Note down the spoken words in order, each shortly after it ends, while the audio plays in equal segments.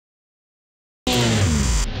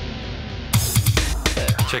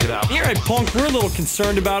Check it out. Here at Punk, we're a little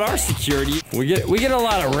concerned about our security. We get a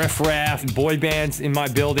lot of riff-raff boy bands in my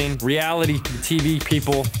building, reality TV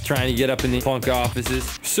people trying to get up in the Punk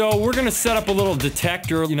offices. So we're gonna set up a little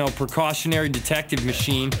detector, you know, precautionary detective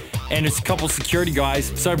machine, and it's a couple security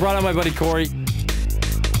guys. So I brought out my buddy Corey.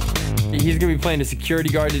 He's gonna be playing the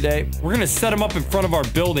security guard today. We're gonna set him up in front of our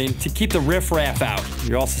building to keep the riff-raff out.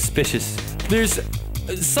 You're all suspicious. There's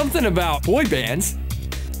something about boy bands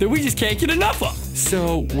that we just can't get enough of.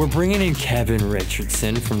 So we're bringing in Kevin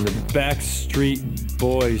Richardson from the Backstreet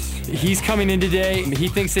Boys. He's coming in today. He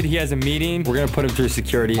thinks that he has a meeting. We're gonna put him through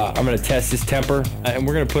security. I'm gonna test his temper, and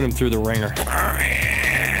we're gonna put him through the ringer.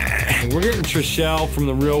 We're getting Trishelle from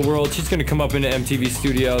the real world. She's gonna come up into MTV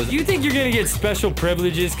Studios. You think you're gonna get special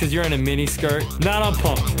privileges because you're in a mini skirt? Not on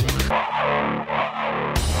Punk.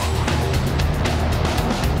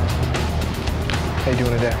 How you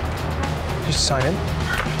doing today? Just sign in.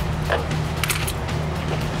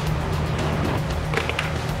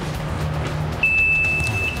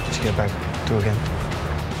 Just get back through again.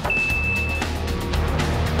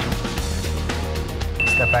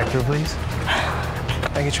 Step back through, please.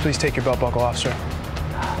 And could you please take your belt buckle off, sir?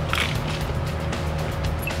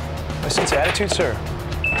 A sense of attitude, sir.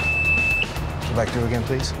 Go back through again,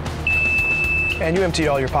 please. And you empty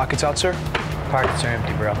all your pockets out, sir? Pockets are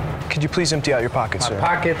empty, bro. Could you please empty out your pockets, sir?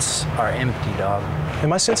 My pockets are empty, dog.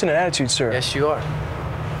 Am I sensing an attitude, sir? Yes, you are.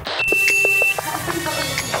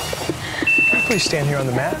 Please stand here on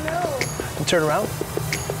the mat and turn around.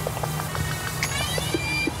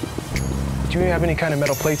 Do you have any kind of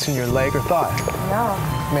metal plates in your leg or thigh? No.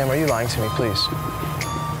 Ma'am, are you lying to me, please?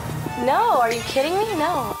 No, are you kidding me?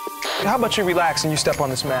 No. How about you relax and you step on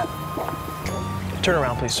this mat? Turn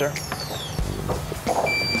around, please, sir.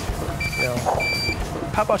 No.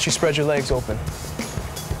 How about you spread your legs open?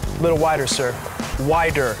 A little wider, sir.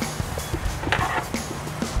 Wider.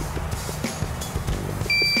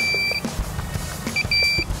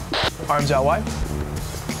 Arms out wide.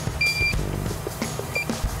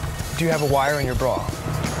 Do you have a wire in your bra?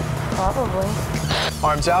 Probably.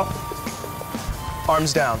 Arms out.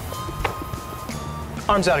 Arms down.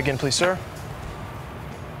 Arms out again, please, sir.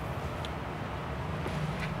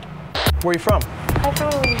 Where are you from? I'm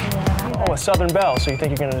from Louisiana. Oh, a Southern Belle, so you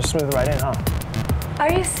think you're gonna just smooth right in, huh?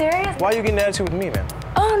 Are you serious? Why are you getting an attitude with me, man?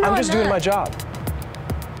 Oh, no, I'm just doing not. my job.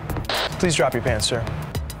 Please drop your pants, sir.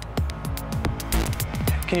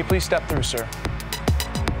 Can you please step through, sir?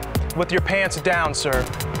 With your pants down, sir.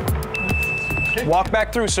 Walk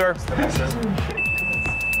back through, sir.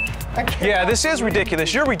 Yeah, this is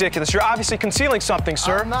ridiculous. You're ridiculous. You're obviously concealing something,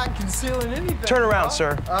 sir. I'm not concealing anything. Turn around, bro.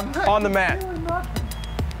 sir. I'm not on the mat.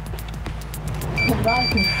 nothing. I'm not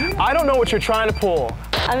concealing. I don't know what you're trying to pull.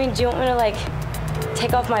 I mean, do you want me to, like,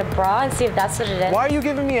 take off my bra and see if that's what it is? Why are you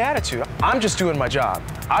giving me attitude? I'm just doing my job.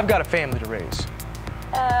 I've got a family to raise.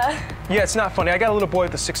 Yeah, it's not funny. I got a little boy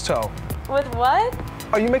with a 6 toe. With what?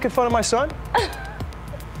 Are you making fun of my son?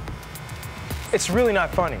 It's really not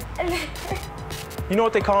funny. You know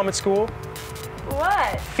what they call him at school?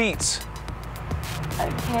 What? Feets.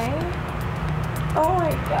 Okay. Oh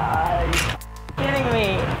my God. You're kidding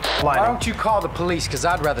me. Why don't you call the police? Because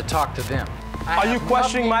I'd rather talk to them. Are you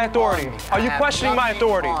questioning my authority? Are you questioning my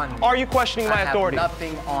authority? Are you questioning my authority? I have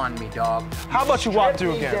nothing on me, dog. How about you walk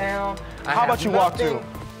through again? How about you walk through?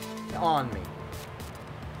 On me.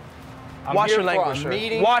 Watch your language,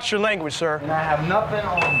 sir. Watch your language, sir. And I have nothing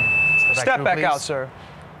on me. Step back out, sir.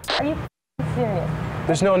 Are you serious?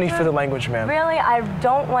 There's no need for the language, ma'am. Really? I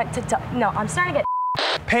don't want to talk. No, I'm starting to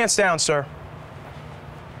get. Pants down, sir.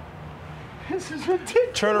 This is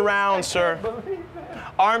ridiculous. Turn around, sir.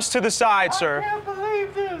 Arms to the side, sir. I can't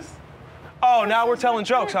believe this. Oh, now we're telling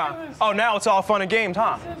jokes, huh? Oh, now it's all fun and games,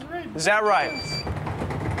 huh? Is that right?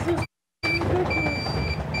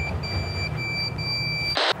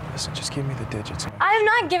 Listen, just give me the digits. I'm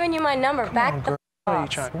not giving you my number. Back the What are you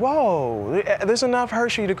trying? Whoa, there's enough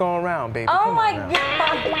Hershey to go around, baby. Oh Come my on now.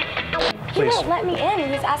 God. He Please. won't let me in.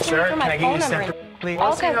 He's asking me for my phone number. Please.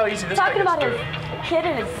 Okay, he's talking about his kid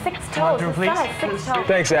and his 6 toes. His son has 6 toes.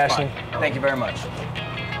 Thanks, Ashton. Thank you very much.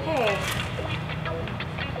 Hey.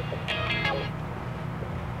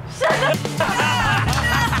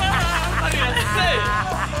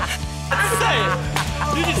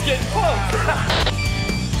 You just getting punked.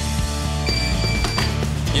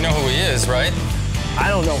 You know who he is, right? I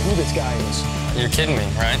don't know who this guy is. You're kidding me,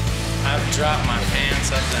 right? I've dropped my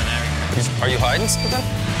pants, I've done everything. Are you hiding something?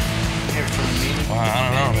 Here for the meeting. Wow, I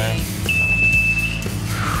don't know, man.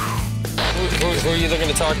 Who are you looking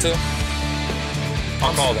to talk to?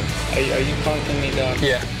 I'll call them. Are you punking me, dog?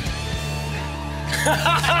 Yeah.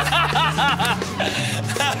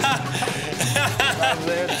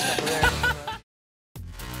 there.